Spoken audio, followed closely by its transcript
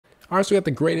Alright, so we got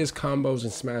the greatest combos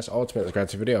in Smash Ultimate. Let's grab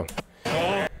the video.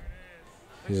 This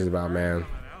is about, man.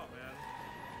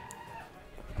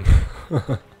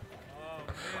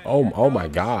 Oh my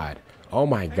god. Oh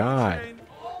my god.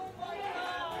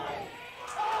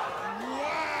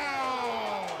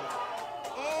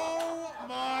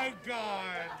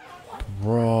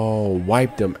 Bro,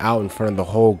 wiped him out in front of the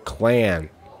whole clan.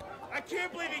 I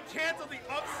can't believe he canceled the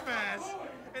up smash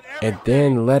and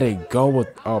then let it go with.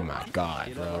 Oh my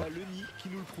god, bro.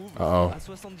 Uh-oh.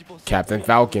 Captain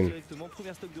Falcon.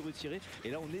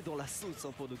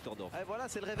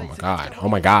 Oh my god. Oh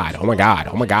my god. Oh my god.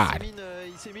 Oh my god. We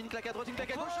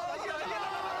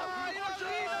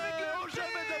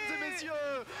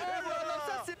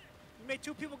made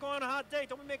two people go on a hot date.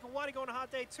 Don't we make Wadi go on a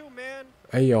hot date too, man?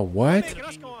 Hey, yo, what? He's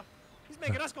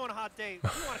making us go on a hot date. We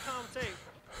want to commentate.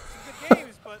 Some good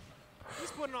games, but he's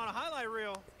putting on a highlight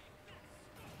reel.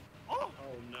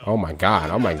 Oh my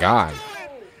god. Oh my god.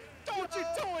 Don't you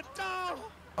do it, Dom.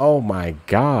 Oh my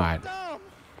god.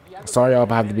 Sorry, y'all,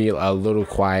 if I have to be a little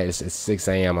quiet. It's 6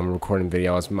 a.m. I'm recording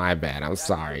video. It's my bad. I'm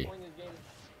sorry.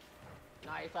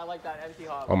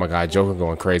 Oh my god, Joker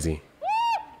going crazy.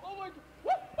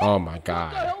 Oh my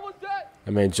god.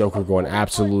 That man Joker going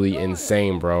absolutely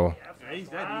insane, bro. He's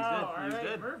dead. He's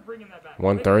dead.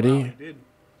 130?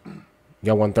 You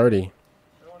got 130.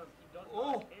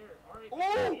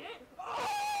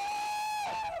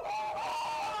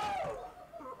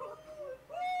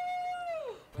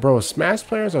 Bro, Smash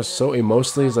players are so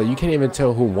emotionally, it's like you can't even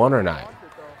tell who won or not.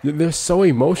 They're so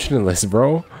emotionless,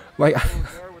 bro. Like,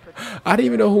 I didn't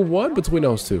even know who won between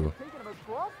those two.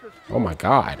 Oh my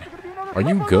god. Are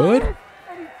you good?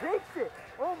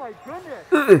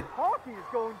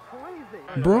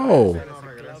 Bro.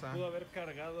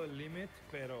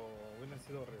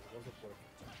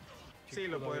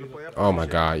 Oh my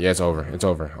god. Yeah, it's over. It's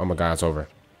over. Oh my god, it's over.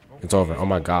 It's over. Oh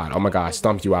my god. Oh my god. I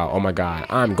stumped you out. Oh my god.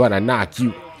 I'm gonna knock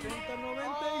you.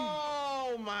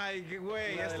 Oh my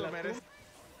way.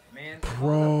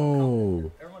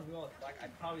 Bro. Everyone will, like,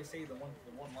 I'd probably say the one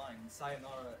line,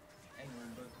 sayonara,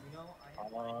 N-word, but you know,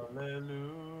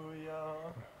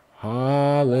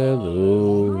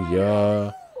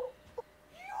 Hallelujah.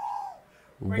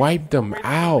 Wipe them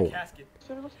out.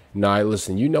 Nah,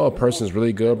 listen, you know a person's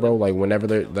really good, bro, like whenever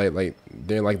they're like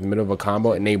they're in like the middle of a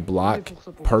combo and they block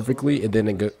perfectly and then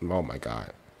it go. Oh my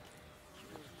god.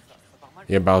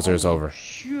 Yeah, Bowser is over.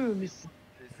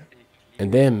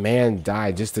 And then man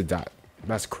died just to die.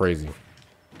 That's crazy.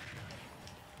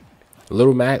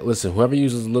 Little Mac, listen, whoever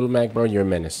uses Little Mac, bro, you're a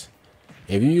menace.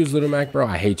 If you use Little Mac, bro,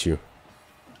 I hate you.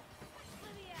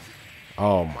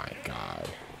 Oh my god.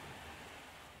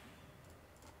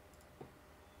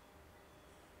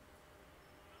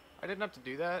 I didn't have to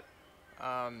do that.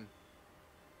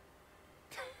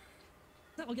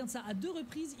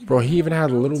 Bro, he even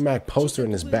had a Little Mac poster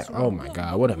in his back. Oh my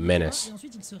god, what a menace.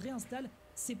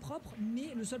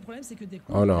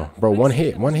 Oh no, bro, one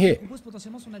hit, one hit.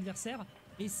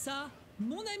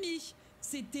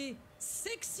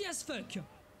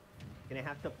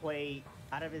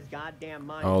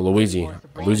 Oh, Luigi.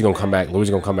 Luigi gonna come back.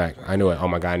 Luigi gonna come back. I knew it. Oh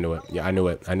my god, I knew it. Yeah, I knew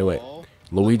it. I knew it.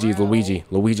 Luigi's Luigi.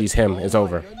 Luigi's him. It's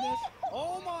over.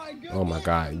 Oh my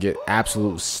god, get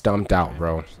absolute stumped out,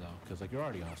 bro.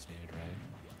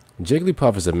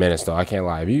 Jigglypuff is a menace, though. I can't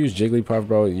lie. If you use Jigglypuff,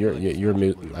 bro, you're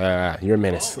a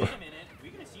menace.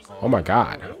 Oh my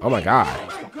god. Oh my god.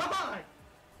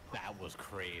 That was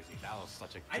crazy. That was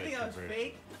such a good conversion. I think that was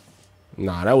fake.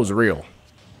 Nah, that was real.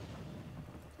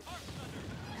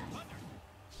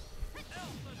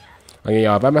 Okay,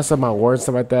 y'all, if I mess up my words,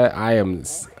 stuff like that, I am,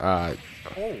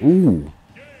 ooh.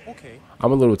 Okay.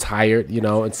 I'm a little tired, you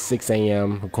know, it's 6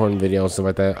 a.m. recording videos, stuff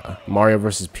like that. Mario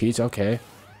versus Peach, okay.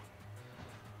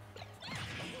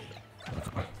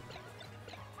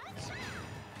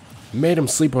 Made him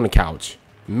sleep on the couch.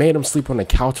 Made him sleep on the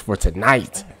couch for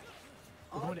tonight.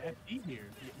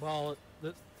 Well,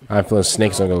 I'm feeling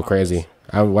Snake's gonna go crazy.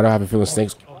 Why do I have a feeling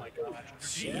Snake's? What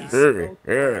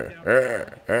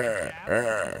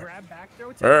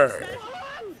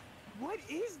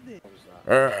is this?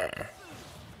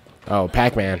 Oh,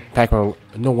 Pac-Man. Pac-Man.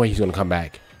 No way he's gonna come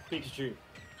back. Pikachu.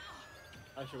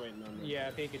 I should wait. No.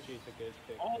 Yeah, Pikachu's a good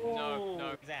pick.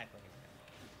 No, exactly.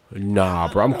 Nah,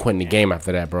 bro. I'm quitting the game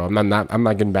after that, bro. I'm not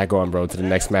getting back on, bro. To the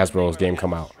next Smash Bros. Game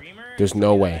come out. There's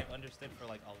no way. I've understood for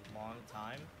like a long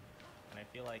time, and I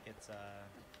feel like it's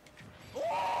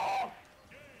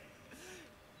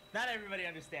not everybody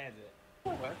understands it.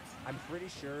 What? I'm pretty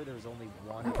sure there's only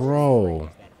one. Bro.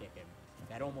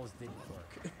 That almost didn't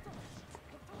work.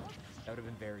 That would have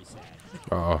been very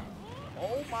sad.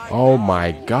 Oh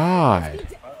my god.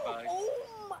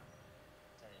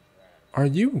 Are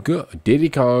you good? Diddy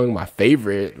Kong, my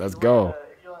favorite. Let's go.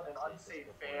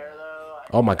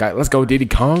 Oh my god, let's go Diddy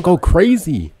Kong. Go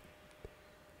crazy.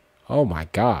 Oh my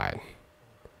god.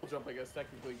 Jump, I guess,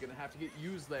 technically gonna have to get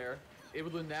used there.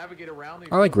 Able to navigate around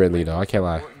the I like Ridley though, I can't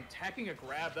lie. Attacking a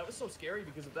grab, that was so scary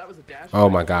because if that was a dash. Oh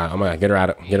my god, get her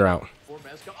out. Get her out.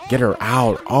 Get her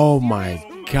out. Oh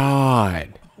my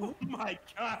god. Oh my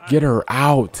god. Get her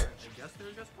out.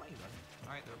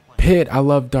 Pit, I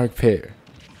love Dark Pit.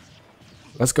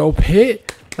 Let's go,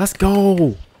 Pit. Let's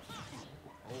go.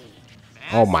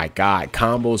 Oh my god,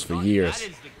 combos for years.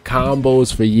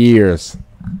 Combos for years.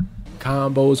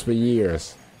 Combos for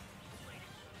years.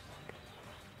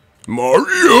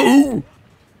 Mario!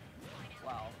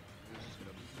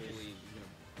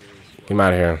 Get him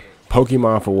out of here.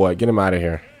 Pokemon for what? Get him out of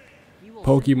here.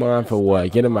 Pokemon for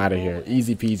what? Get him out of here.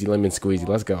 Easy peasy lemon squeezy.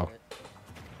 Let's go.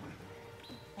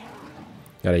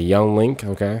 Got a young Link.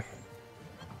 Okay.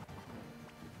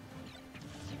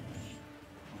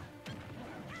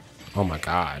 Oh my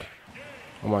god.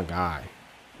 Oh my god.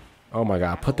 Oh my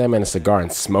god. Put that man in a cigar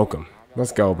and smoke him.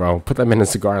 Let's go, bro. Put that man in a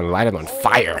cigar and light it on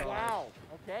fire. Wow.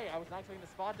 Okay, I was not expecting the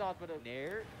spot dodge, but a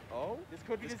nair. Oh, this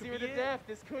could be the zero to death.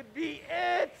 This could be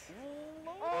it.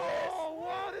 Oh,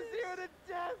 wow, the zero to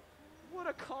death. What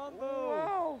a combo.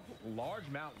 Wow. Large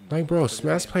mountain. Like, bro,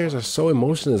 Smash players are so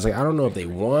emotionless. Like, I don't know if they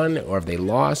won or if they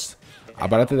lost.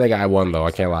 But I think that guy won, though.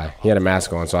 I can't lie. He had a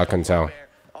mask on, so I couldn't tell.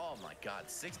 Oh, my God.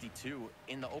 62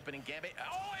 in the opening gambit.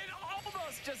 Oh, it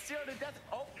almost just zero to death.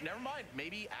 Oh, never mind.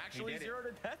 Maybe actually zero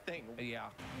to death thing. Yeah.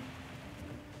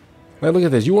 Like, look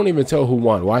at this. You won't even tell who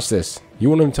won. Watch this. You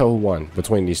won't even tell who won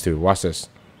between these two. Watch this.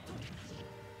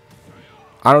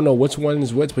 I don't know which one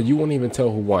is which, but you won't even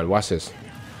tell who won. Watch this.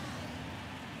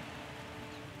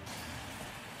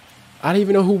 I don't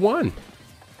even know who won.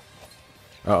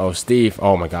 Uh-oh, Steve.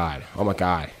 Oh, my God. Oh, my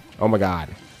God. Oh, my God.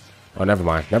 Oh, never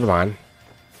mind. Never mind.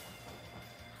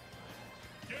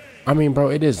 I mean, bro,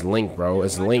 it is Link, bro.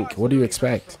 It's Link. What do you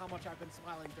expect? How much I've been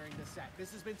smiling during this set.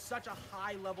 This has been such a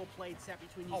high-level played set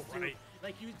between these two.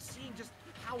 Like, you've seen just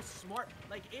how smart.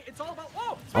 Like, it's all about.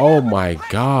 Whoa! Oh, my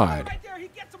God. Right there, he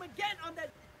gets him again on that.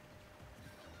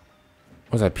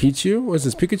 Was that Pichu? Was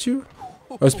this Pikachu?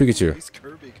 Oh, it's Pikachu. These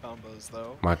Kirby combos,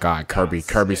 though. My God, Kirby.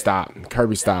 Kirby, stop.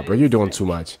 Kirby, stop, bro. You're doing too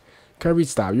much. Kirby,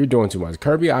 stop. You're doing too much.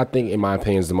 Kirby, I think, in my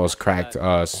opinion, is the most cracked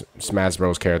Smash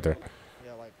Bros. Character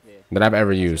that I've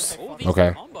ever used.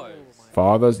 Okay. For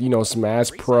all those, you know,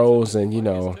 Smash Pros and, you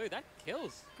know. That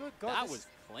kills. That was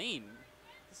clean.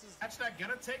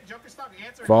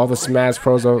 For all the Smash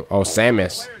Pros, oh,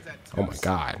 Samus. Oh, my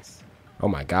God. Oh,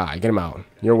 my God. Get him out.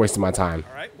 You're wasting my time.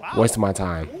 Wasting my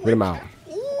time. Get him out.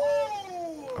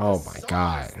 Oh, my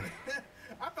God.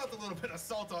 I felt a little bit of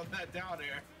salt on that down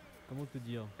there.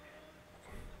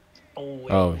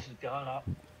 Oh.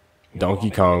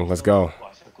 Donkey Kong. Let's go.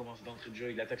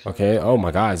 Okay. Oh, my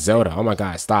God. Zelda. Oh, my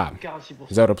God. Stop.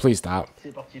 Zelda, please stop.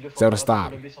 Zelda,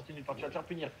 stop.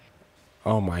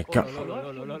 Oh, my God.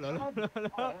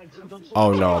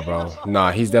 Oh, no, bro.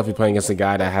 Nah, he's definitely playing against a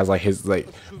guy that has, like, his, like,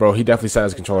 bro, he definitely set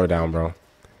his controller down, bro.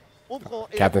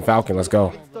 Captain Falcon, let's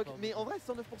go.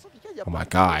 Oh, my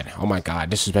God. Oh, my God.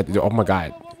 Disrespect. Oh, my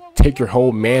God. Take your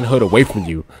whole manhood away from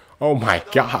you. Oh, my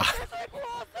God.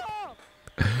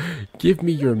 Give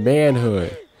me your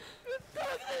manhood.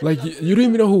 Like, you don't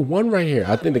even know who won right here.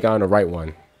 I think the guy on the right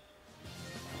one.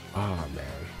 Oh, man.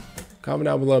 Comment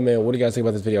down below, man. What do you guys think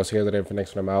about this video? See you guys later for the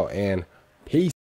next one. I'm out, and peace.